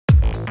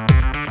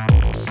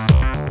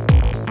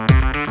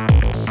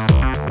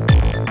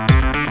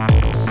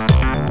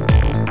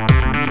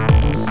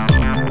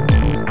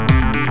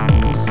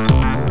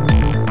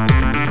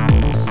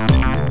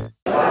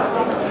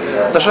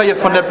Sascha here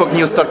from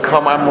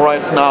netbooknews.com. I'm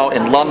right now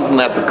in London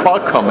at the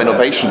Qualcomm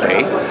Innovation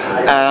Day,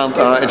 and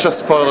I just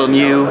spotted a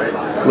new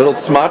little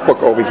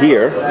Smartbook over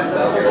here.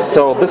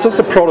 So this is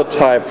a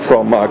prototype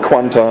from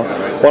Quanta,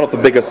 one of the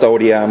biggest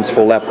ODMs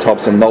for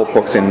laptops and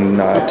notebooks in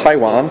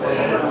Taiwan.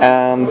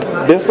 And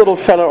this little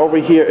fella over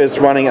here is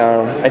running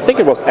I think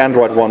it was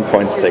Android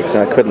 1.6,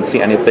 and I couldn't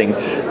see anything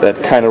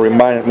that kind of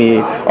reminded me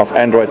of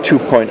Android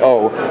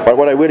 2.0. But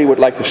what I really would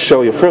like to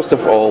show you, first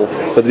of all,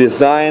 the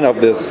design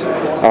of this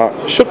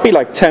should be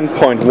like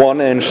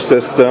 10.1-inch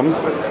system.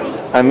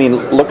 I mean,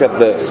 look at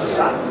this.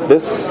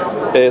 This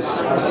is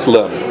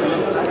slim.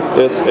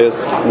 This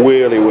is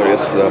really, really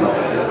slim.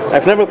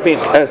 I've never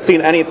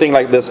seen anything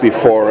like this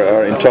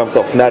before in terms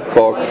of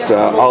netbooks,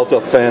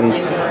 ultra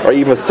thins, or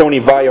even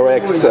Sony Vaio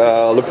X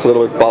looks a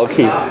little bit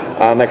bulky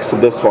next to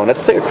this one.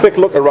 Let's take a quick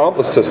look around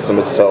the system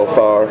itself.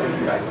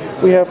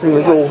 We have a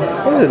little,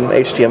 what is it,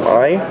 an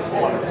HDMI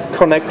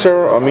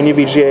connector, or mini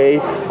VGA,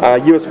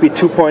 USB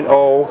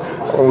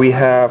 2.0. We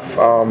have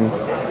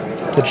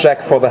the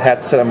jack for the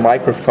headset and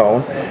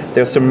microphone.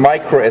 There's the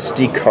micro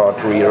SD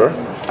card reader,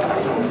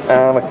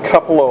 and a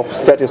couple of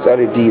status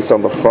LEDs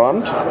on the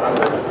front.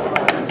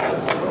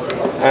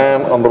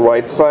 And on the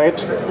right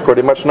side,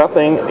 pretty much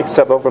nothing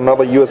except of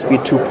another USB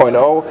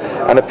 2.0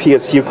 and a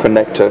PSU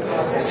connector.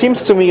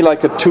 Seems to me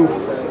like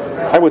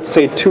I would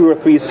say 2 or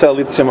 3 cell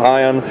lithium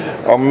ion,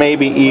 or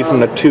maybe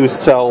even a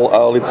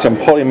 2-cell lithium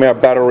polymer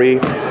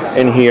battery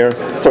in here.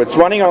 So it's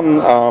running on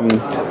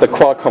the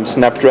Qualcomm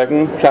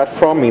Snapdragon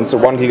platform, means a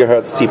 1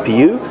 GHz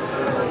CPU.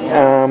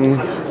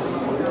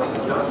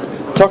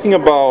 Talking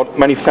about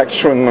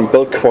manufacturing and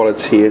build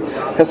quality, it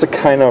has a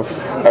kind of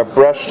a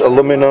brushed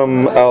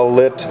aluminum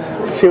lid,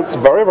 feels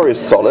very, very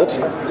solid,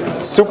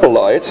 super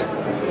light,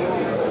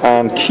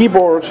 and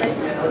keyboard,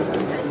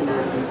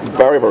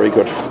 very, very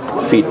good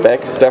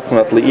feedback,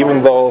 definitely,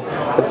 even though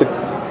the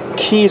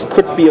keys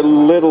could be a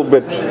little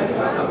bit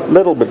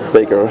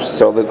bigger,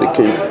 so that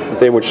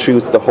they would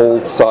choose the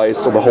whole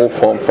size or the whole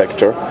form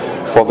factor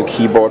for the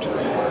keyboard.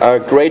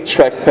 Great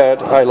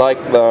trackpad. I like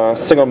the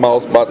single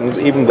mouse buttons,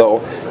 even though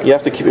you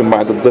have to keep in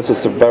mind that this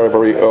is a very,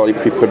 very early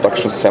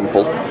pre-production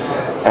sample.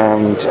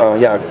 And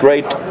yeah,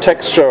 great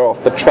texture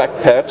of the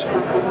trackpad.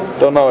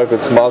 Don't know if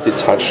it's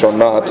multi-touch or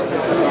not.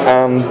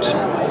 And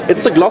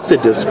it's a glossy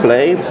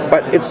display,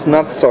 but it's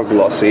not so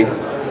glossy,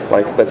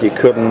 like that you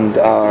couldn't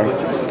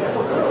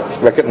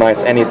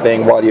recognize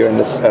anything while you're in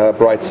this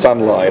bright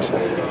sunlight.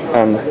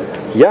 And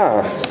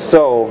yeah,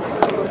 so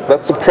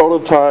that's a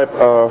prototype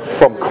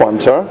from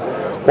Quanta,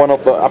 one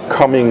of the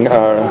upcoming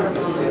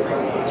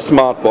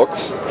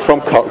Smartbooks from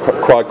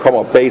Qualcomm,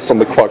 or based on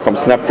the Qualcomm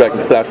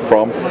Snapdragon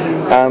platform.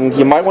 And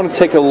you might want to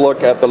take a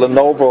look at the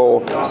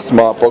Lenovo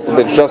Smartbook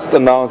they just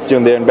announced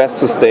during their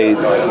Investors Day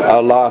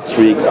last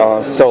week.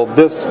 So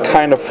this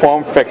kind of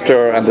form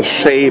factor and the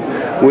shape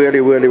really,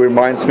 really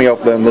reminds me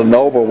of the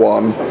Lenovo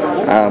one.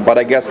 But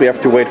I guess we have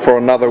to wait for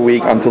another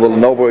week until the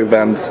Lenovo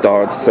event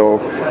starts, so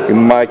we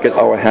might get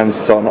our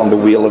hands on the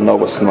real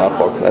Lenovo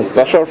Smartbook. That's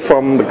Sascha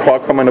from the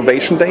Qualcomm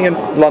Innovation Day in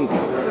London.